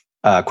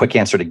quick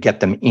answer to get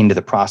them into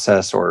the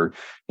process, or,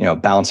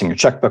 balancing your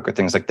checkbook or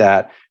things like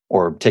that,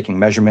 or taking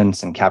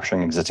measurements and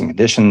capturing existing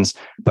conditions,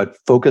 but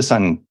focus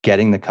on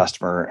getting the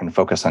customer and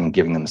focus on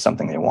giving them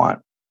something they want.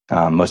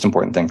 Most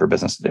important thing for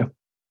business to do.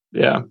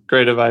 Yeah,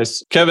 great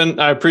advice. Kevin,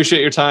 I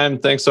appreciate your time.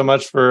 Thanks so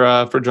much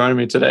for joining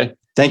me today.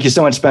 Thank you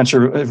so much,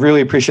 Spencer. I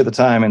really appreciate the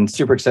time and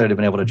super excited to have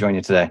been able to join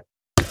you today.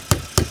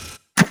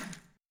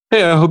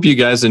 Hey, I hope you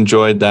guys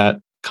enjoyed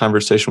that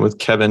conversation with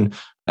Kevin.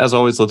 As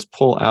always, let's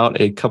pull out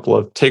a couple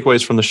of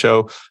takeaways from the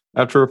show.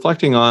 After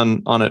reflecting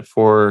on it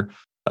for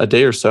a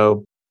day or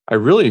so, I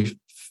really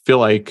feel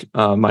like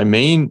my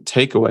main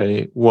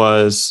takeaway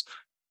was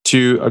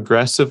to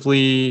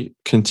aggressively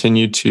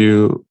continue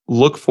to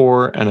look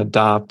for and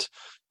adopt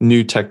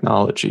new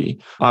technology.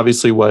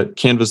 Obviously, what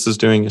Canvas is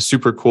doing is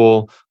super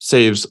cool,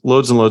 saves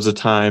loads and loads of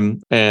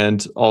time,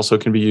 and also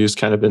can be used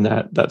kind of in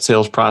that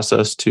sales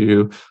process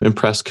to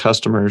impress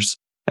customers.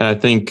 And I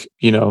think,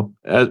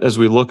 as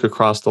we look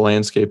across the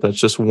landscape, that's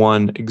just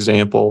one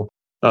example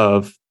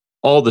of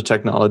all the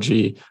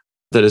technology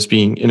that is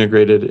being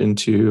integrated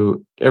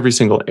into every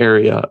single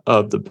area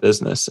of the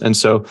business. And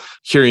so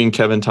hearing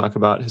Kevin talk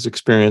about his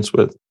experience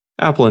with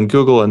Apple and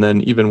Google, and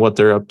then even what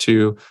they're up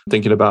to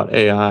thinking about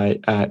AI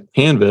at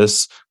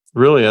Canvas.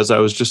 Really, as I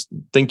was just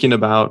thinking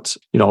about,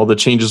 all the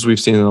changes we've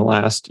seen in the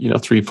last,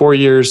 3-4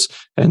 years,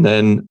 and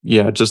then,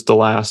 just the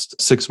last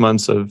 6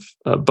 months of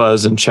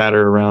buzz and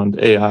chatter around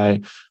AI,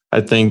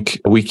 I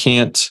think we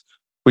can't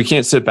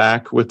sit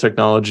back with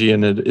technology,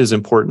 and it is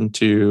important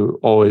to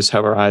always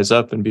have our eyes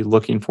up and be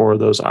looking for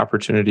those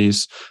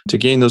opportunities to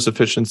gain those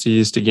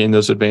efficiencies, to gain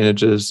those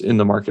advantages in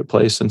the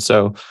marketplace. And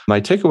so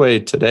my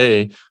takeaway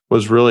today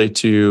was really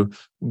to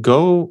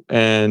go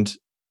and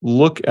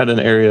look at an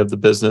area of the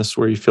business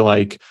where you feel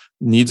like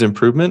needs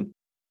improvement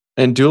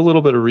and do a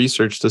little bit of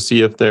research to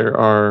see if there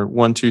are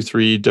 1, 2,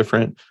 3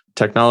 different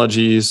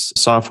technologies,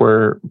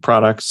 software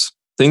products,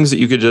 things that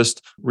you could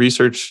just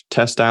research,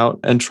 test out,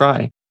 and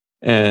try.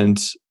 And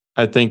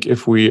I think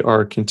if we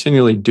are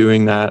continually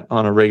doing that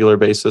on a regular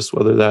basis,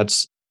 whether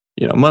that's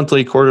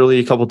monthly, quarterly,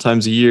 a couple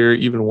times a year,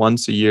 even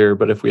once a year,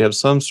 but if we have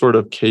some sort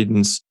of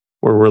cadence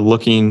where we're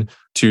looking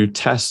to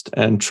test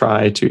and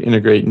try to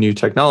integrate new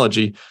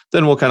technology,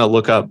 then we'll kind of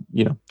look up,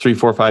 3,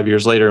 4, 5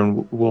 years later,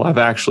 and we'll have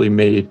actually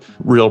made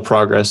real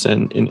progress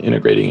in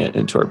integrating it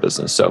into our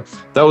business. So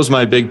that was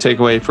my big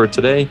takeaway for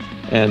today.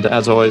 And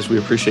as always, we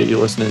appreciate you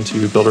listening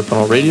to Builder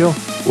Funnel Radio.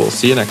 We'll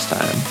see you next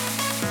time.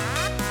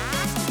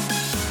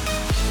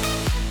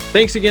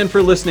 Thanks again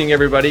for listening,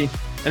 everybody.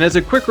 And as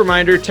a quick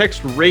reminder,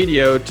 text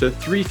radio to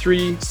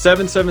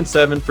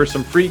 33777 for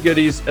some free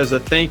goodies as a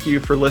thank you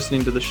for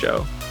listening to the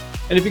show.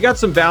 And if you got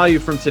some value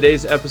from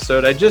today's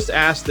episode, I just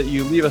ask that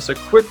you leave us a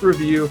quick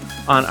review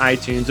on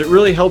iTunes. It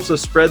really helps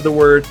us spread the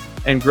word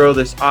and grow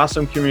this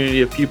awesome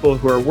community of people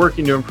who are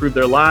working to improve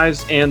their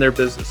lives and their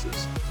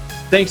businesses.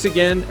 Thanks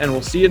again, and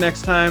we'll see you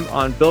next time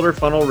on Builder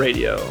Funnel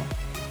Radio.